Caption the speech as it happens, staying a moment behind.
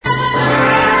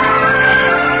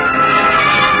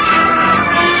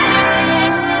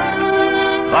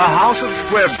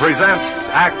Squibb presents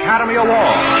Academy Award.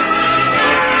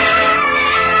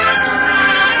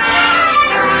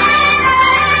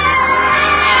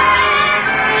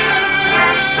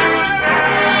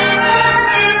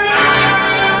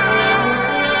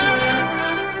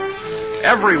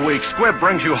 Every week, Squibb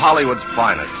brings you Hollywood's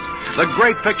finest. The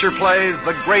great picture plays,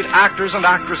 the great actors and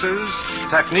actresses,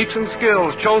 techniques and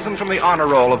skills chosen from the honor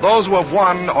roll of those who have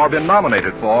won or been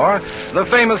nominated for the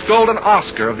famous Golden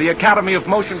Oscar of the Academy of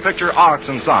Motion Picture Arts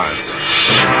and Sciences.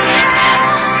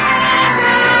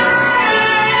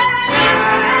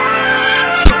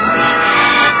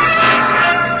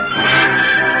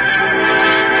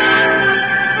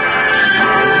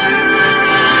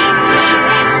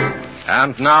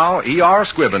 And now, E.R.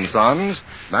 Squibb & Sons,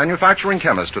 manufacturing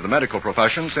chemist to the medical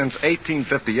profession since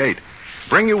 1858,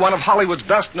 bring you one of Hollywood's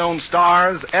best-known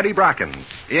stars, Eddie Bracken,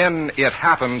 in It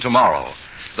Happened Tomorrow,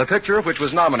 the picture which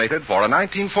was nominated for a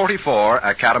 1944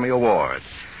 Academy Award.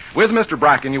 With Mr.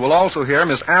 Bracken, you will also hear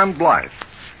Miss Ann Blyth,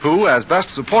 who, as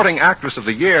Best Supporting Actress of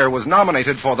the Year, was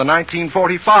nominated for the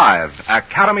 1945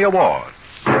 Academy Award.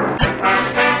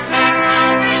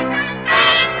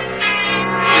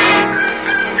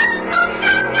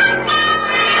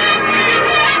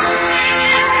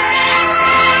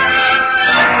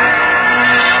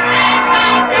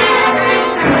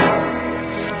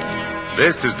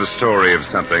 This is the story of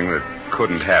something that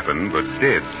couldn't happen, but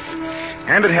did.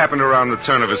 And it happened around the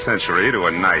turn of a century to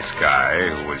a nice guy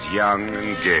who was young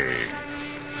and gay.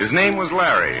 His name was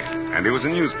Larry, and he was a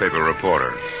newspaper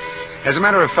reporter. As a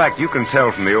matter of fact, you can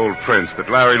tell from the old prints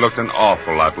that Larry looked an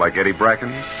awful lot like Eddie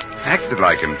Bracken. Acted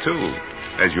like him, too,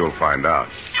 as you'll find out.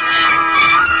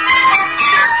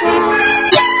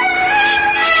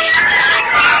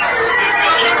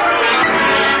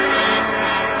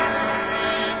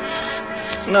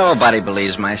 Nobody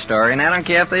believes my story, and I don't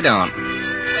care if they don't.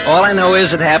 All I know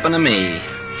is it happened to me.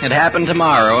 It happened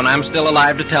tomorrow, and I'm still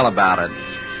alive to tell about it.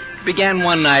 It began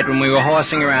one night when we were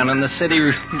horsing around in the city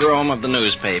room of the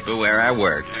newspaper where I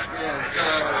worked.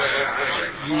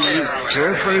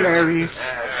 Careful, Larry.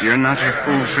 You're not a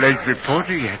full-fledged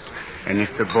reporter yet. And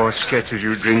if the boss catches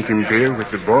you drinking beer with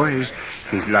the boys,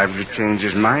 he's liable to change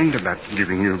his mind about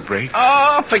giving you a break.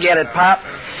 Oh, forget it, Pop.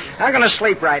 I'm going to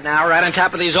sleep right now, right on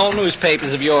top of these old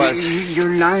newspapers of yours.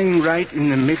 You're lying right in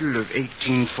the middle of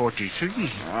 1843.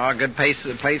 Oh, good place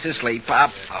to sleep,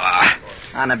 Pop.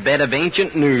 On a bed of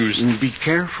ancient news. And be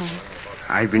careful.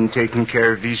 I've been taking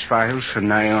care of these files for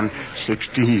nigh on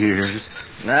 60 years.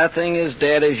 Nothing as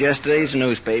dead as yesterday's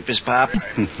newspapers, Pop.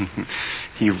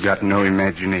 You've got no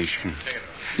imagination.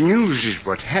 News is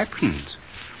what happens.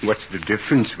 What's the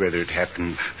difference whether it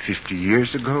happened 50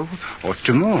 years ago or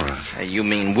tomorrow? You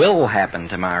mean will happen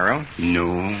tomorrow?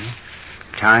 No.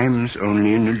 Time's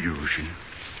only an illusion.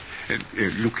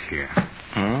 Look here.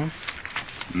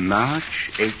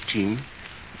 March 18,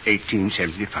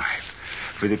 1875.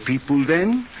 For the people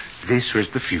then, this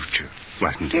was the future,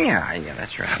 wasn't it? Yeah,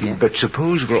 that's right. Yeah. But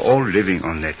suppose we're all living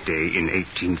on that day in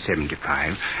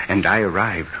 1875, and I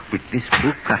arrive with this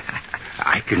book.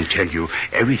 I can tell you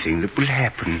everything that will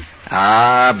happen.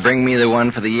 Bring me the one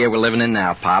for the year we're living in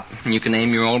now, Pop. And you can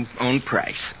name your own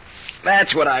price.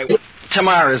 That's what I want.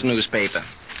 Tomorrow's newspaper.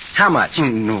 How much?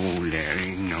 No,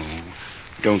 Larry, no.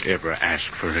 Don't ever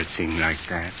ask for a thing like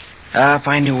that. If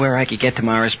I knew where I could get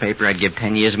tomorrow's paper, I'd give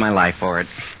 10 years of my life for it.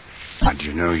 How do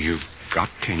you know you've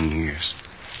got 10 years?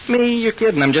 Me? You're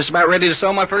kidding. I'm just about ready to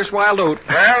sow my first wild oat.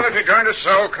 Well, if you're going to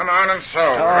sow, come on and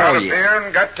sow. We're out of beer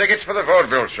and got tickets for the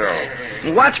vaudeville show.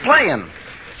 What's playing?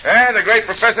 The great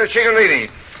Professor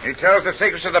Cigarrini. He tells the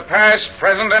secrets of the past,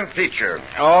 present, and future.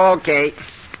 Okay.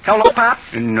 Hello, Pop?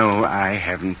 No, I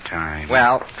haven't time.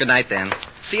 Well, good night then.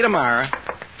 See you tomorrow.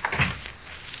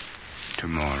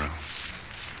 Tomorrow.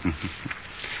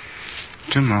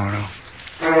 Tomorrow.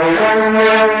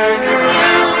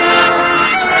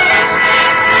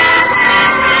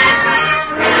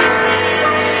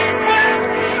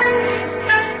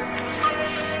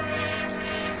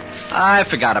 I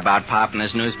forgot about Pop and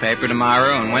his newspaper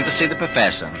tomorrow and went to see the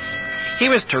professor. He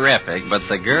was terrific, but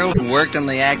the girl who worked in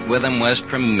the act with him was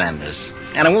tremendous.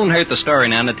 And it won't hurt the story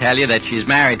now to tell you that she's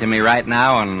married to me right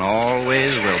now and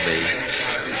always will be.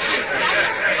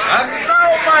 And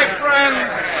now, my friend,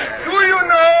 do you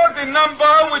know the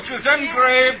number which is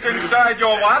engraved inside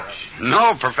your watch?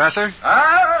 No, Professor.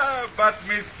 But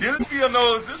Miss Sylvia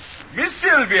knows it. Miss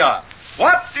Sylvia,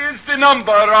 what is the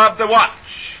number of the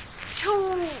watch?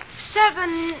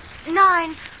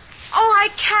 279. Oh, I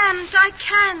can't.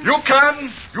 You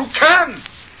can.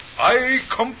 I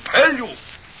compel you.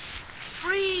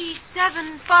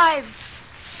 375.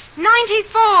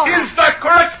 94. Is that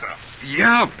correct, sir?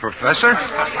 Yeah, Professor.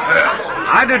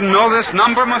 I didn't know this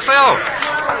number myself.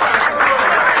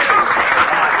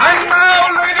 And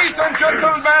now, ladies and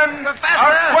gentlemen,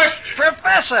 our question.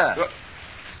 Professor!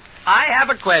 I have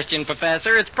a question,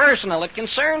 Professor. It's personal. It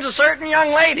concerns a certain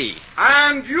young lady.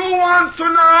 And you want to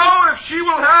know if she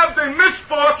will have the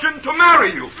misfortune to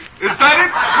marry you. Is that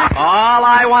it? All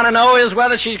I want to know is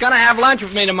whether she's going to have lunch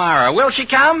with me tomorrow. Will she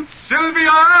come?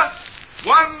 Sylvia,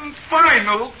 one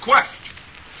final question.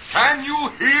 Can you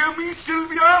hear me,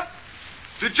 Sylvia?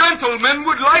 The gentleman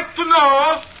would like to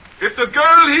know if the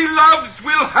girl he loves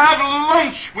will have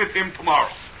lunch with him tomorrow.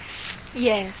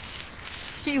 Yes,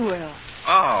 she will.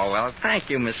 Oh, well,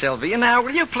 thank you, Miss Sylvia. Now, will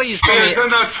you please tell She is me...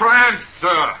 in a trance,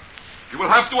 sir. You will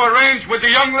have to arrange with the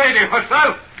young lady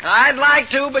herself. I'd like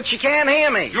to, but she can't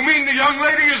hear me. You mean the young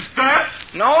lady is dead?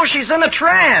 No, she's in a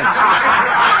trance.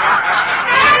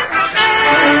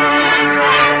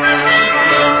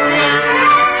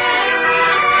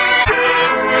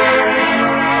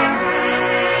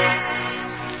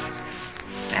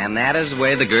 And that is the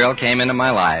way the girl came into my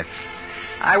life.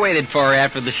 I waited for her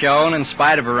after the show, and in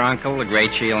spite of her uncle, the great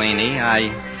Cialini,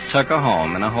 I took her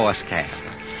home in a horse cab.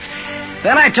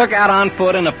 Then I took out on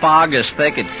foot in a fog as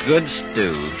thick as good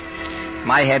stew.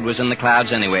 My head was in the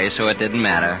clouds anyway, so it didn't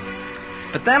matter.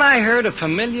 But then I heard a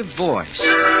familiar voice.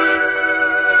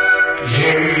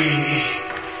 Jerry.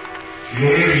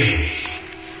 Jerry.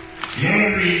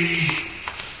 Jerry.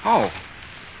 Oh,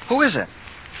 who is it?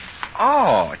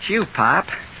 Oh, it's you, Pop.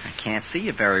 I can't see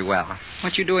you very well.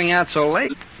 What you doing out so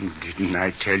late? Didn't I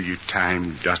tell you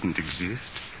time doesn't exist?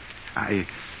 I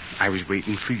was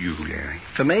waiting for you, Larry.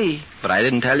 For me, but I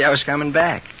didn't tell you I was coming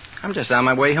back. I'm just on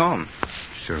my way home.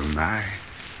 So am I.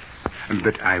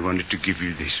 But I wanted to give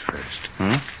you this first.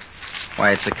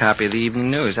 Why, it's a copy of the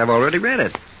Evening News. I've already read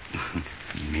it.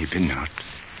 Maybe not.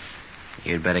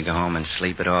 You'd better go home and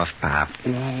sleep it off, Pop.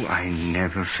 Oh, I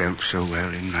never felt so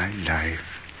well in my life.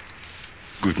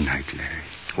 Good night, Larry.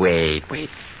 Wait.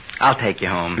 I'll take you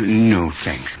home. No,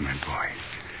 thanks, my boy.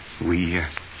 We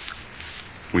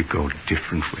go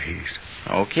different ways.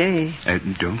 Okay.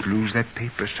 Don't lose that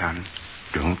paper, son.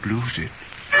 Don't lose it.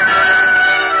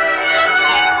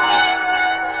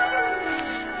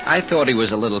 I thought he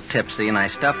was a little tipsy, and I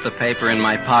stuffed the paper in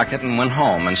my pocket and went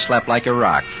home and slept like a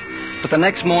rock. But the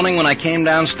next morning when I came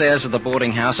downstairs at the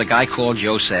boarding house, a guy called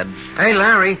Joe said... Hey,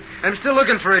 Larry, I'm still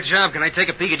looking for a job. Can I take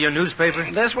a peek at your newspaper?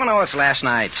 This one? Oh, it's last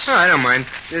night's. Oh, I don't mind.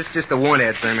 It's just the want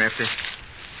ads I'm after.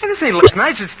 Hey, this ain't last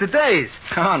night's, it's today's.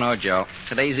 Oh, no, Joe.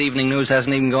 Today's Evening News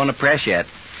hasn't even gone to press yet.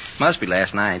 Must be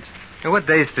last night's. Now, what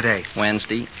day's today?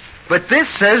 Wednesday. But this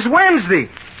says Wednesday.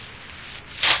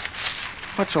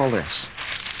 What's all this?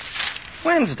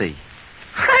 Wednesday.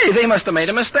 Hey, they must have made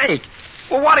a mistake.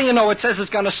 Well, what do you know? It says it's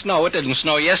going to snow. It didn't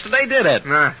snow yesterday, did it?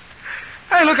 Nah.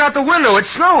 Hey, look out the window. It's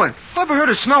snowing. Whoever heard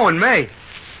of snow in May?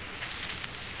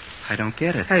 I don't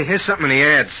get it. Hey, here's something in the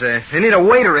ads. They need a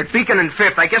waiter at Beacon and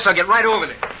Fifth. I guess I'll get right over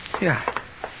there. Yeah.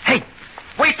 Hey,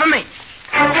 wait for me.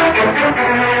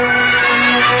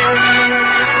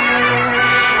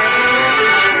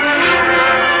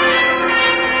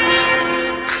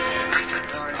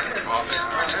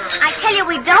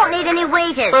 We don't need any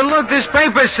waiters. But look, this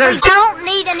paper says... We don't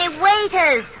need any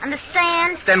waiters.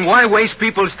 Understand? Then why waste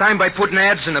people's time by putting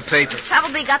ads in the paper?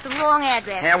 Probably got the wrong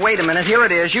address. Yeah, wait a minute. Here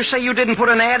it is. You say you didn't put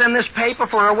an ad in this paper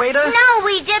for a waiter? No,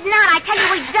 we did not. I tell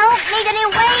you, we don't need any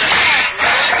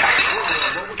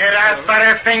waiters. Get out,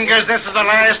 Butterfingers. This is the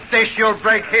last dish you'll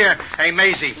break here. Hey,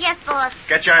 Maisie. Yes, boss.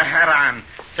 Get your hat on.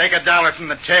 Take $1 from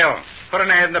the till. Put an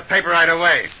ad in the paper right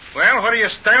away. Well, what are you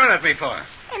staring at me for?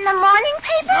 In the morning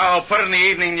paper? No, put it in the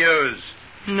Evening News.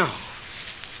 No.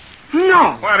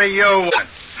 What do you want?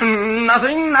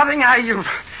 Nothing.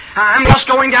 I'm just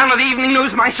going down to the Evening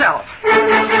News myself.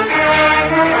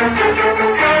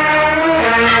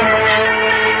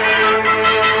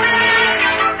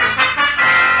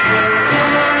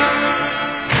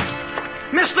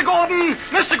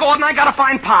 Mr. Gordon, I gotta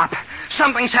find Pop.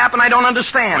 Something's happened I don't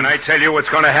understand. When I tell you what's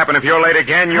going to happen if you're late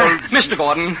again, you'll... Mr.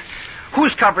 Gordon,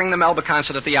 who's covering the Melba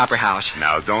concert at the Opera House?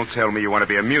 Now, don't tell me you want to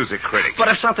be a music critic. But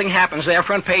if something happens there,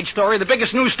 front page story, the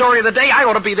biggest news story of the day, I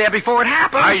ought to be there before it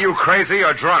happens. Are you crazy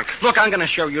or drunk? Look, I'm going to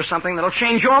show you something that'll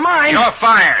change your mind. You're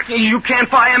fired. You can't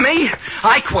fire me.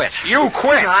 I quit. You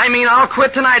quit? I mean, I'll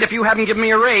quit tonight if you haven't given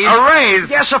me a raise. A raise?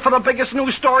 Yes, sir, for the biggest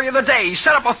news story of the day.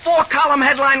 Set up a 4-column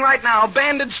headline right now.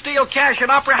 Banded steel cash at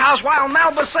Opera House while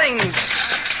Melba sings.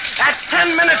 At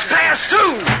 10 minutes past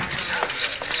 2.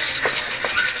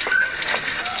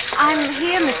 I'm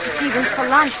here, Mr. Stevens, for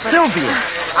lunch, but... Sylvia.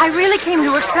 I really came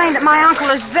to explain that my uncle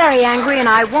is very angry and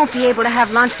I won't be able to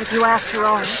have lunch with you after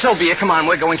all. Sylvia, come on.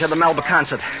 We're going to the Melba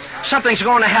concert. Something's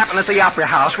going to happen at the Opera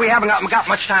House. We haven't got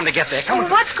much time to get there. Come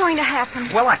on. What's going to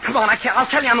happen? Well, come on. I'll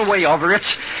tell you on the way over.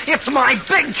 It's my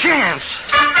big chance.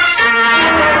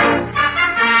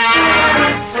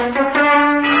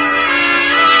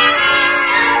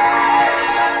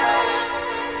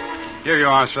 Here you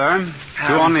are, sir.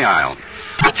 2 on the aisle.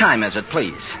 What time is it,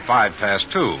 please?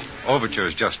 2:05.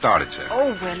 Overture's just started, sir.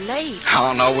 Oh, we're late.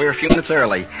 Oh, no, we're a few minutes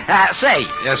early. Say.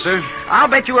 Yes, sir? I'll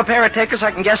bet you a pair of tickets I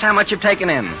can guess how much you've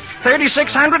taken in.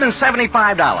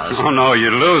 $3,675. Oh, no, you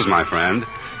lose, my friend.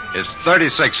 It's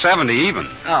 $36.70 even.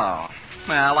 Oh,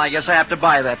 well, I guess I have to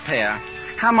buy that pair.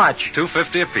 How much?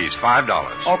 $2.50 apiece,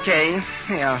 $5. Okay,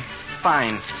 yeah,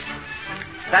 fine.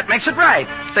 That makes it right.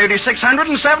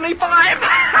 $3,675.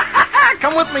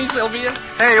 Come with me, Sylvia.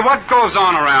 Hey, what goes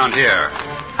on around here?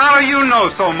 How do you know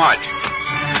so much?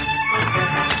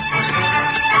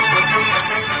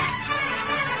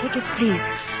 Tickets, please.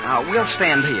 We'll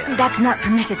stand here. That's not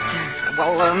permitted, sir.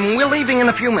 Well, we're leaving in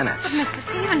a few minutes. But, Mr.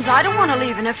 Stevens, I don't want to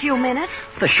leave in a few minutes.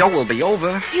 The show will be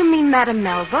over. You mean Madame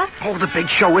Melba? Oh, the big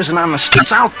show isn't on the street.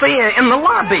 It's out there in the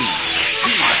lobby.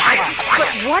 But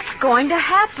what's going to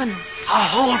happen?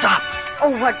 Hold up.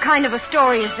 Oh, what kind of a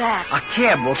story is that? A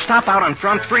cab will stop out in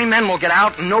front. 3 men will get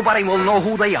out, and nobody will know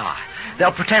who they are.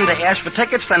 They'll pretend to ask for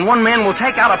tickets, then one man will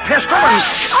take out a pistol and...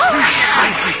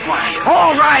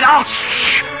 All right, I'll...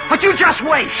 But you just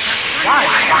wait. Quiet.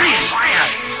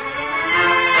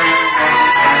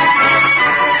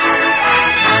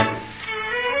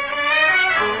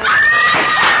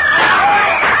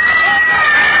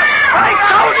 I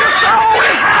told you so!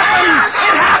 It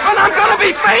happened! I'm going to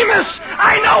be famous!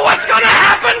 I know what's going to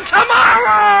happen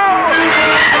tomorrow!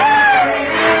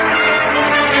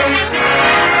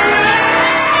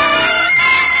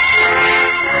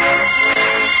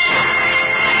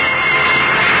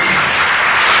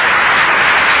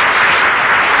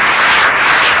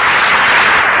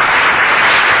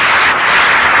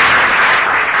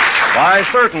 By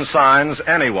certain signs,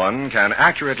 anyone can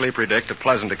accurately predict a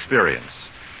pleasant experience.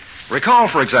 Recall,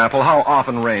 for example, how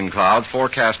often rain clouds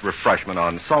forecast refreshment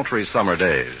on sultry summer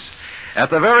days. At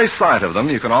the very sight of them,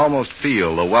 you can almost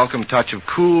feel the welcome touch of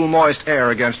cool, moist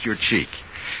air against your cheek.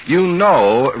 You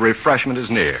know refreshment is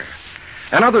near.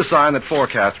 Another sign that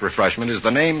forecasts refreshment is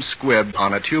the name Squibb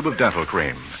on a tube of dental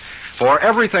cream. For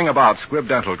everything about Squibb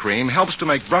dental cream helps to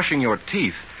make brushing your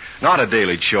teeth not a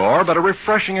daily chore, but a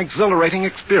refreshing, exhilarating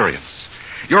experience.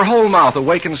 Your whole mouth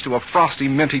awakens to a frosty,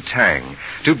 minty tang,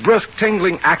 to brisk,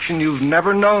 tingling action you've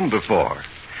never known before.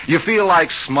 You feel like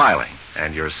smiling,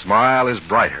 and your smile is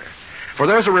brighter. For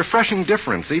there's a refreshing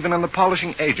difference even in the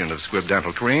polishing agent of Squibb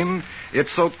dental cream.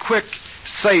 It's so quick,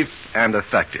 safe, and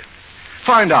effective.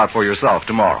 Find out for yourself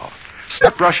tomorrow.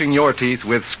 Start brushing your teeth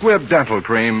with Squibb dental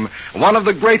cream, one of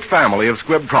the great family of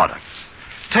Squibb products.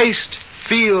 Taste,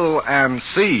 feel, and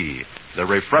see the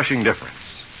refreshing difference.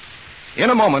 In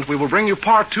a moment, we will bring you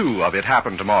part 2 of It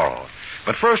Happened Tomorrow.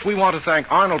 But first, we want to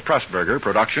thank Arnold Pressburger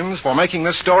Productions for making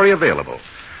this story available.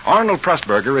 Arnold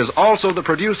Pressburger is also the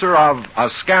producer of A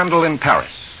Scandal in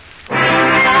Paris.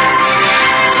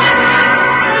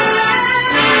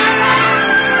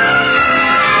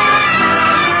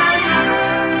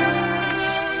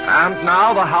 And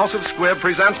now, the House of Squibb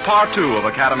presents part 2 of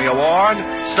Academy Award,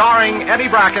 starring Eddie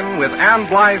Bracken with Ann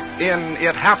Blythe in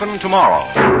It Happened Tomorrow.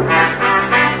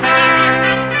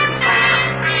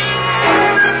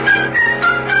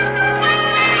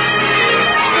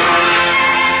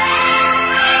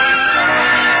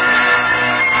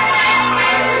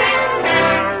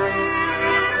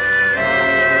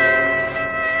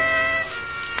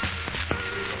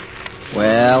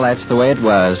 Well, that's the way it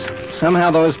was.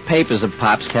 Somehow those papers of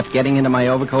Pop's kept getting into my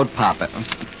overcoat pocket.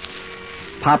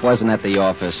 Pop wasn't at the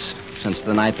office since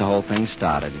the night the whole thing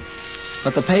started.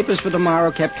 But the papers for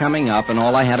tomorrow kept coming up, and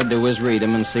all I had to do was read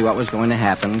them and see what was going to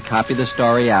happen, copy the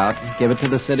story out, give it to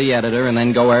the city editor, and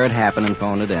then go where it happened and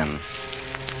phone it in.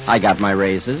 I got my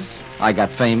raises. I got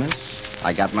famous.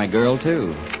 I got my girl,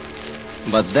 too.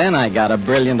 But then I got a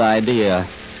brilliant idea.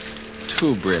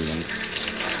 Too brilliant.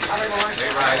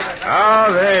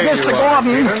 Oh, there Mr. you are,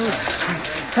 Gordon.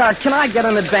 Stevens. Can I get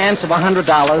an advance of $100?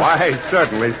 Why,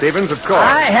 certainly, Stevens, of course.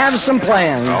 I have some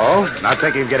plans. Oh, not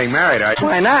thinking of getting married, are you?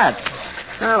 Why not?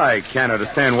 Well, I can't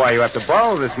understand why you have to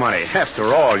borrow this money.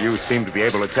 After all, you seem to be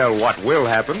able to tell what will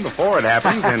happen before it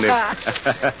happens, and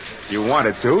if you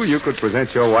wanted to, you could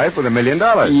present your wife with $1 million.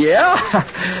 Yeah?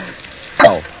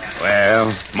 Oh.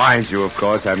 Well, mind you, of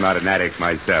course, I'm not an addict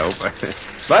myself.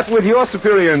 But with your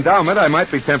superior endowment, I might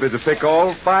be tempted to pick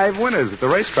all 5 winners at the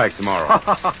racetrack tomorrow.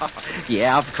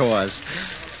 Yeah, of course.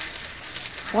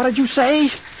 What did you say?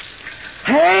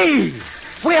 Hey!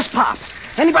 Where's Pop?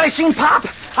 Anybody seen Pop?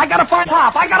 I gotta find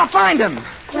Pop. I gotta find him.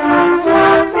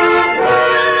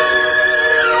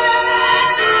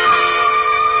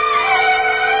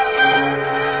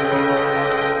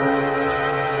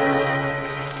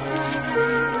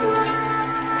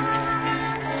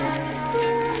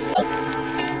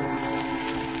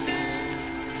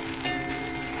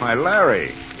 Why,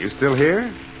 Larry, you still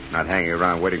here? Not hanging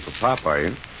around waiting for Pop, are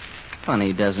you? Funny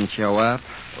he doesn't show up.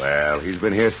 Well, he's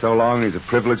been here so long, he's a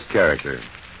privileged character.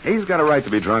 He's got a right to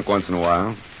be drunk once in a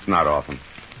while. It's not often.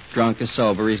 Drunk or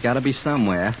sober, he's got to be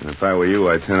somewhere. And if I were you,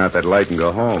 I'd turn out that light and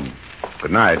go home.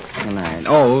 Good night. Good night.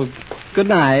 Oh, good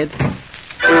night.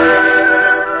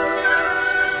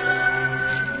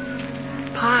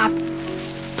 Pop!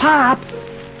 Pop!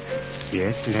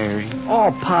 Yes, Larry?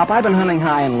 Oh, Pop, I've been hunting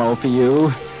high and low for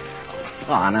you.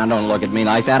 Oh, now don't look at me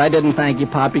like that. I didn't thank you,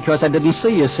 Pop, because I didn't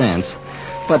see you since.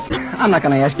 But I'm not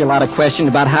going to ask you a lot of questions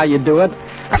about how you do it.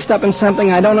 Mixed up in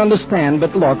something I don't understand.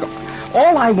 But look,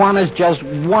 all I want is just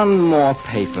one more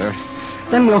paper.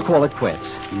 Then we'll call it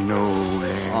quits. No,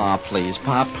 Larry. Oh, please,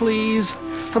 Pop, please.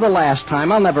 For the last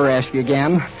time, I'll never ask you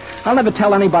again. I'll never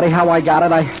tell anybody how I got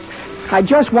it. I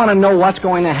just want to know what's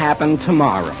going to happen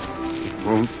tomorrow. It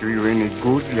won't do you any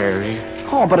good, Larry.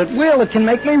 Oh, but it will. It can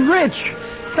make me rich.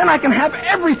 Then I can have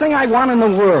everything I want in the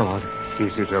world.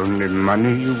 Is it only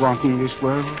money you want in this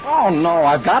world? Oh, no,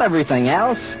 I've got everything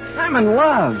else. I'm in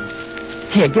love.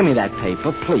 Here, give me that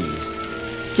paper, please.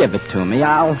 Give it to me.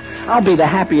 I'll be the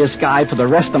happiest guy for the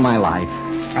rest of my life.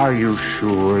 Are you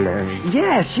sure, Larry?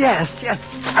 Yes.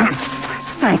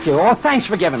 Thank you. Oh, thanks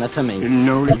for giving it to me.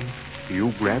 No, Larry.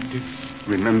 You grabbed it.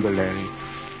 Remember, Larry,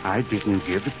 I didn't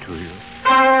give it to you.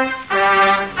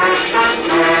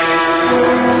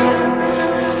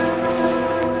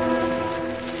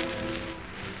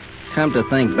 Come to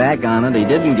think back on it, he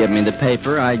didn't give me the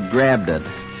paper. I grabbed it.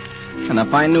 And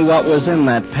if I knew what was in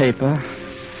that paper,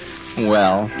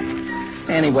 well...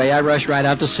 Anyway, I rushed right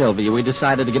out to Sylvia. We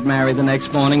decided to get married the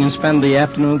next morning and spend the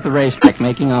afternoon at the racetrack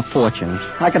making our fortunes.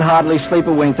 I could hardly sleep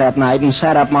a wink that night and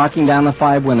sat up marking down the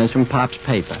 5 winners from Pop's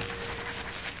paper.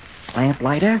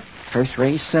 Lamplighter, first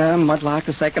race, Mudlark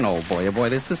the second. Oh, boy,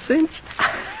 this is a cinch.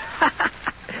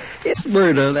 It's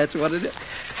murder, that's what it is.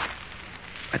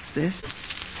 What's this?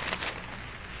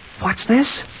 What's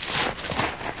this?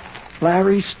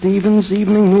 Larry Stevens,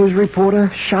 Evening News reporter,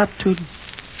 shot to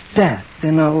death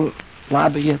in a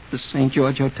lobby at the St.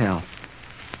 George Hotel.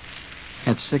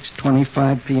 At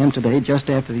 6:25 p.m. today, just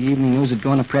after the Evening News had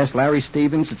gone to press, Larry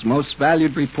Stevens, its most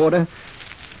valued reporter,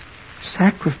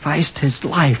 sacrificed his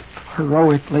life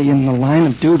heroically in the line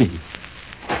of duty.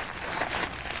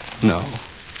 No.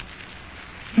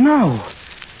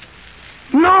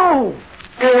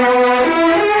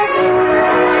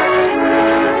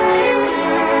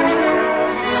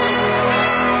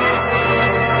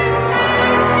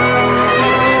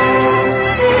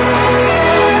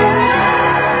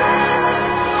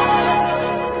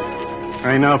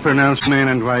 I now pronounce man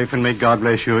and wife, and may God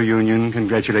bless your union.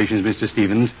 Congratulations, Mr.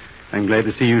 Stevens. I'm glad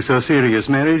to see you so serious.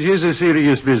 Marriage is a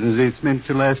serious business. It's meant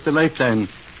to last a lifetime.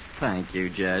 Thank you,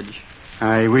 Judge.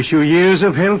 I wish you years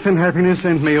of health and happiness,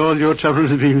 and may all your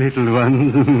troubles be little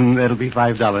ones. That'll be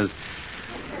 $5.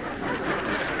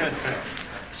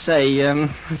 Say,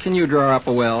 can you draw up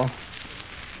a will?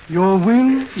 Your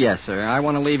will? Yes, sir. I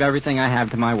want to leave everything I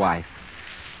have to my wife.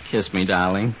 Kiss me,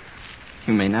 darling.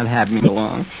 You may not have me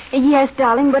long. Yes,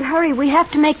 darling, but hurry. We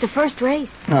have to make the first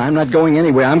race. No, I'm not going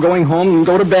anywhere. I'm going home and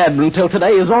go to bed until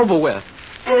today is over with.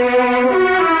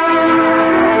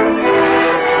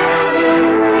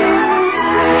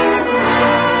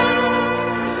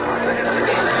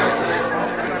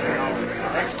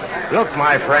 Look,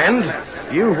 my friend,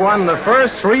 you've won the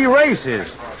first 3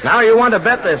 races. Now you want to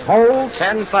bet this whole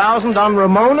 $10,000 on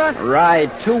Ramona? Right,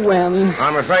 2 wins.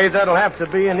 I'm afraid that'll have to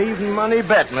be an even money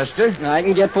bet, mister. I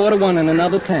can get 4 to 1 in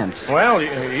another tent. Well,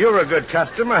 you're a good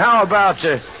customer. How about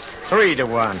 3 to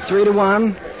 1? 3 to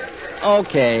 1?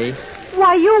 Okay.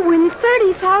 Why, you'll win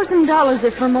 $30,000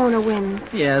 if Ramona wins.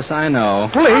 Yes, I know.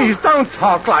 Please, don't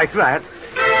talk like that.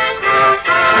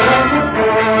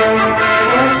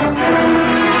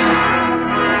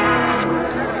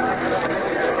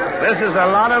 This is a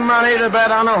lot of money to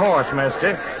bet on a horse,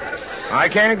 mister. I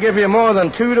can't give you more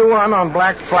than 2 to 1 on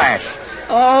Black Flash.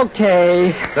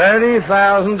 Okay.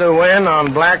 $30,000 to win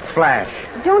on Black Flash.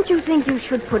 Don't you think you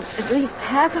should put at least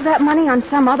half of that money on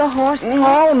some other horse?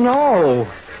 Oh, no.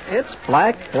 It's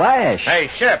Black Flash. Hey,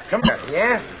 Shep, come here.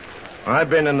 Yeah? I've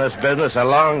been in this business a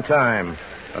long time,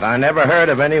 but I never heard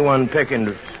of anyone picking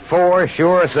 4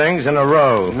 sure things in a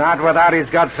row. Not without he's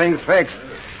got things fixed.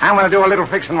 I'm going to do a little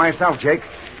fixing myself, Jake.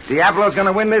 Diablo's going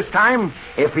to win this time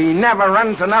if he never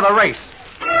runs another race.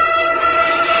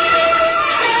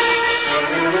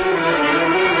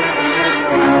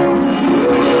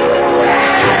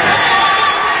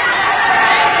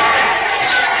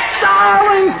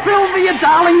 Sylvia,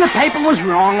 darling, the paper was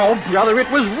wrong. Oh, brother, it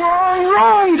was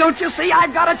wrong. Don't you see?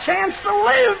 I've got a chance to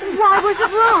live. Why was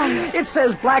it wrong? It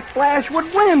says Black Flash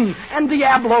would win, and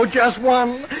Diablo just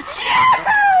won.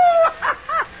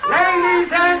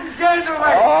 Ladies and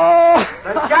gentlemen,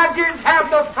 the judges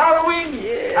have the following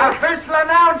official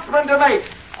announcement to make.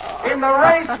 In the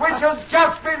race which has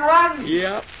just been run,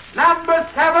 number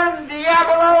 7,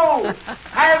 Diablo,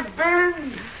 has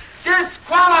been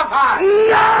disqualified.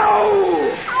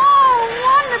 No! Oh,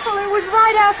 wonderful. It was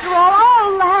right after all.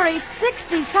 Oh, Larry,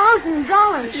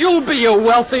 $60,000. You'll be a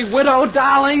wealthy widow,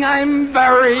 darling. I'm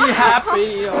very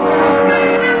happy.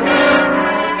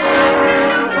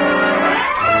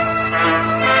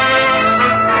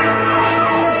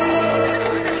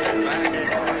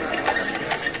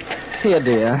 Here,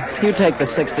 dear, you take the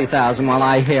 $60,000 while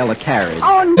I hail a carriage.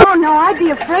 Oh, no, I'd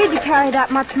be afraid to carry that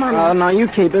much money. Oh, no, you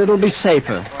keep it. It'll be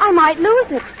safer. I might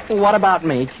lose it. What about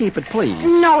me? Keep it, please.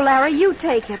 No, Larry, you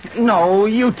take it. No,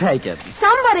 you take it.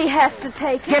 Somebody has to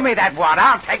take it. Give me that wad.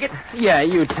 I'll take it. Yeah,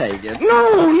 you take it.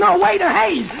 No, wait,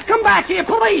 hey, come back here,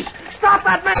 police. Stop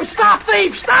that man. Stop,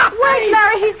 thief. Stop. Wait,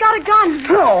 Larry, he's got a gun.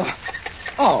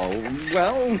 Oh,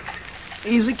 well,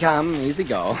 easy come, easy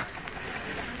go.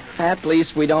 At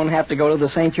least we don't have to go to the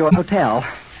St. George Hotel.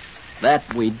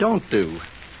 That we don't do.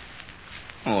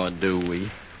 Or do we?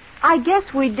 I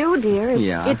guess we do, dear.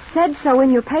 Yeah. It said so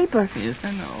in your paper. Yes,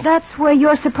 I know. That's where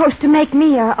you're supposed to make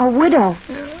me a widow.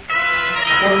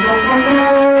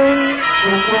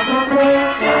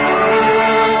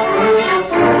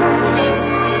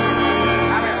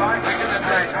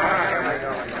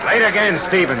 Late again,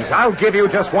 Stevens. I'll give you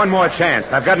just one more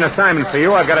chance. I've got an assignment for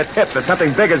you. I've got a tip that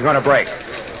something big is going to break.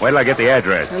 Wait till I get the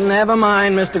address. Never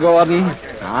mind, Mr. Gordon.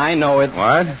 I know it.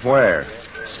 What? Where?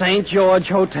 St. George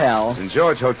Hotel. St.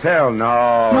 George Hotel?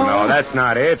 No, that's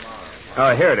not it.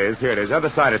 Oh, here it is. Other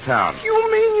side of town.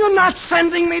 You mean you're not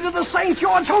sending me to the St.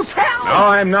 George Hotel? No,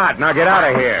 I'm not. Now get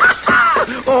out of here.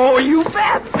 Oh, you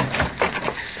bet.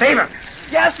 Stevens!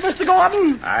 Yes, Mr.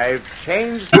 Gordon? I've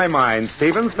changed my mind,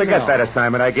 Stevens. Forget that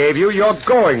assignment I gave you. You're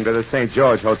going to the St.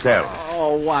 George Hotel.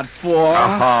 Oh, what for?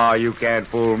 Oh, you can't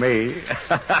fool me.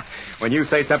 When you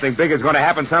say something big is going to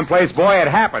happen someplace, boy, it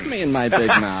happens. Me and my big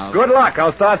mouth. Good luck.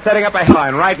 I'll start setting up a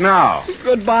headline right now.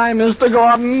 Goodbye, Mr.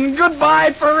 Gordon.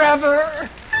 Goodbye forever.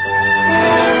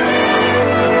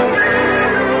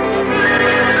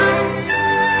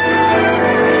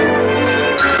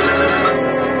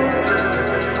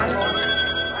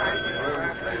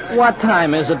 What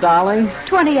time is it, darling?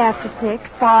 20 after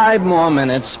 6. 5 more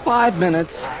minutes. 5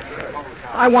 minutes.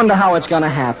 I wonder how it's going to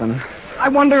happen. I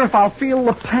wonder if I'll feel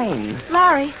the pain.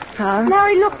 Larry. Huh?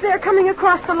 Larry, look, they're coming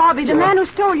across the lobby. The man who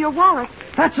stole your wallet.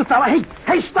 That's the fella.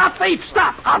 Hey, stop, thief,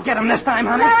 stop. I'll get him this time,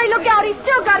 honey. Larry, look out. He's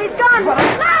still got his gun.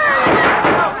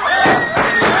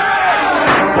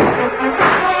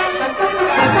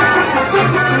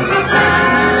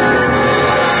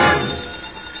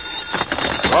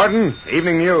 Gordon,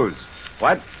 evening news.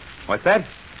 What? What's that?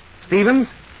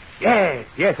 Stevens?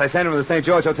 Yes, I sent him to the St.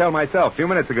 George Hotel myself a few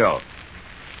minutes ago.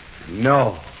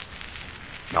 No,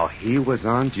 he was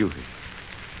on duty.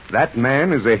 That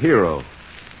man is a hero.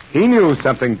 He knew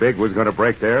something big was going to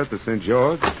break there at the St.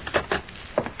 George.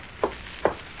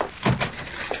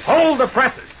 Hold the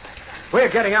presses. We're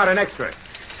getting out an extra.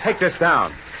 Take this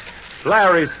down.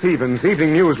 Larry Stevens,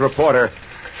 evening news reporter,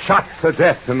 shot to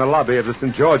death in the lobby of the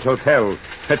St. George Hotel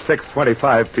at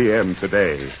 6:25 p.m.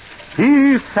 today.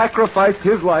 He sacrificed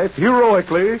his life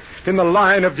heroically in the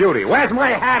line of duty. Where's my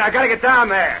hat? I gotta get down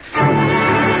there.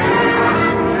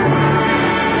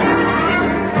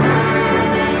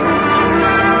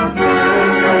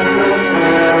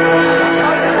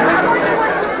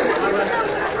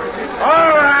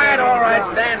 All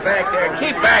right. Stand back there.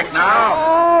 Keep back now.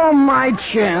 Oh, my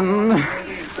chin.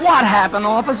 What happened,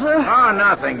 officer? Oh,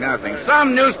 nothing.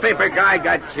 Some newspaper guy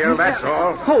got killed, that's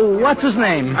all. Oh, what's his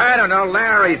name? I don't know,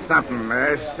 Larry something.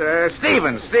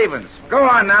 Stevens. Go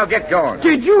on now, get going.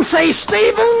 Did you say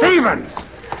Stevens? Stevens!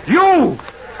 You!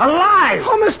 Alive!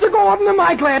 Oh, Mr. Gordon, am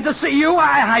I glad to see you?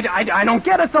 I don't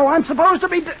get it, though. I'm supposed to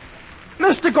be...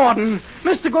 Mr.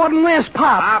 Gordon, where's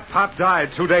Pop? Pop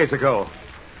died 2 days ago.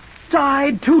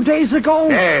 Died 2 days ago?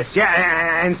 Yes,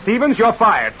 and Stevens, you're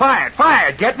fired.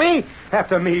 Fired. Get me?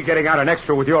 After me getting out an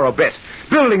extra with your obit,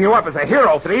 building you up as a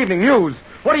hero for the evening news,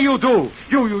 what do?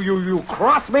 You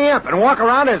cross me up and walk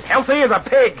around as healthy as a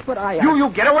pig. But I... You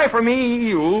get away from me.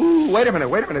 You... Wait a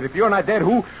minute. If you're not dead,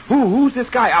 who's this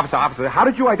guy? Officer, how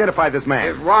did you identify this man?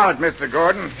 His wallet, Mr.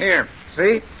 Gordon. Here,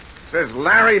 see? It says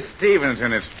Larry Stevens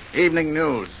in it. Evening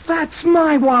News. That's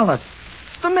my wallet.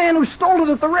 The man who stole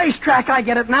it at the racetrack. I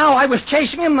get it now. I was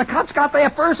chasing him. The cops got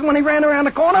there first, and when he ran around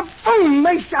the corner, boom,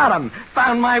 they shot him.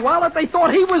 Found my wallet. They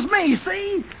thought he was me,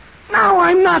 see? Now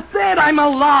I'm not dead. I'm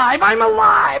alive.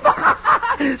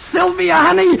 Sylvia,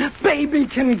 honey, baby,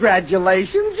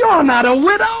 congratulations. You're not a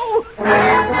widow.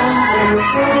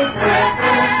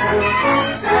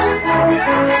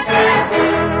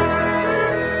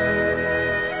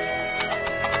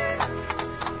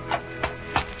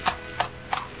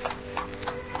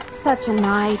 Such a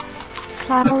night.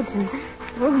 Clouds and...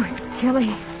 Oh, it's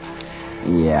chilly.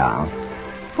 Yeah.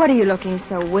 What are you looking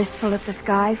so wistful at the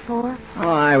sky for? Oh,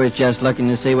 I was just looking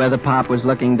to see whether Pop was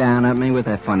looking down at me with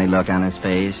that funny look on his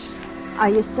face. Are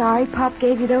you sorry Pop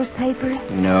gave you those papers?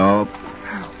 Nope.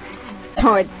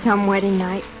 Oh, it's some wedding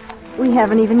night. We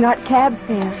haven't even got cab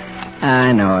fare.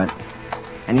 I know it.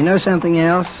 And you know something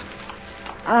else?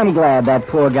 I'm glad that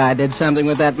poor guy did something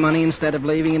with that money instead of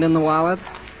leaving it in the wallet.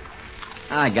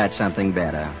 I got something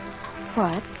better.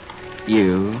 What?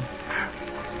 You.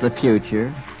 The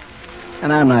future.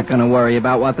 And I'm not going to worry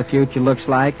about what the future looks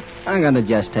like. I'm going to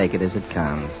just take it as it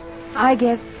comes. I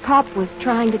guess Pop was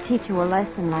trying to teach you a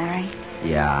lesson, Larry.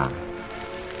 Yeah.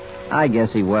 I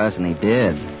guess he was, and he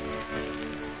did.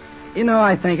 You know,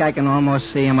 I think I can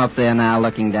almost see him up there now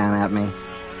looking down at me.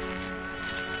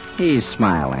 He's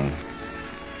smiling.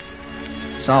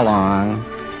 So long.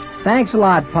 Thanks a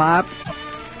lot, Pop.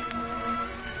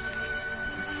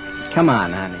 Come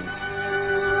on, honey.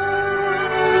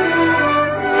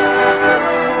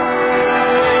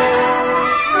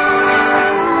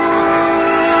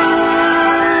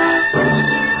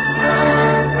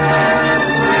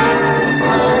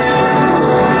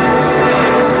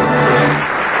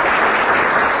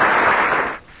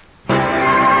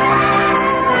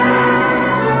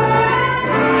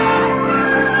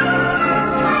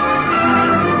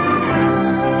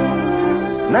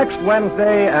 Next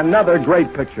Wednesday, another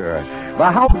great picture.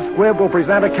 The House of Squibb will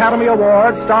present Academy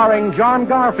Award starring John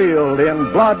Garfield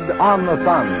in Blood on the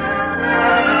Sun.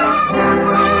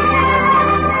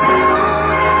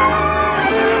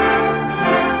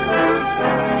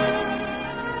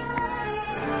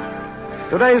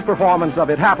 Today's performance of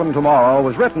It Happened Tomorrow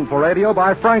was written for radio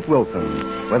by Frank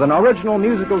Wilson, with an original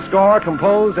musical score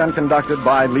composed and conducted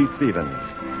by Leith Stevens.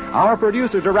 Our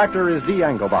producer-director is Dee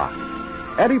Engelbach.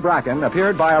 Eddie Bracken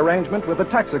appeared by arrangement with the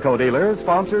Texaco dealers,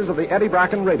 sponsors of the Eddie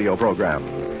Bracken radio program.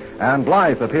 And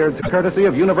Blythe appeared courtesy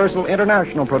of Universal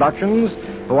International Productions,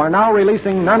 who are now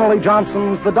releasing Nunnally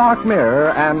Johnson's The Dark Mirror,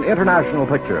 an international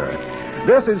picture.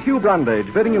 This is Hugh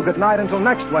Brundage bidding you good night until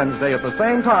next Wednesday at the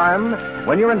same time,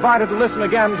 when you're invited to listen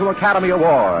again to Academy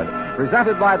Award,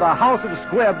 presented by the House of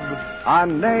Squibb, a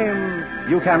name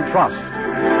you can trust.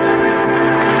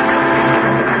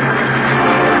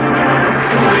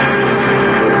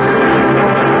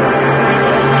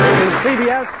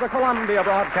 CBS, the Columbia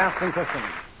Broadcasting System.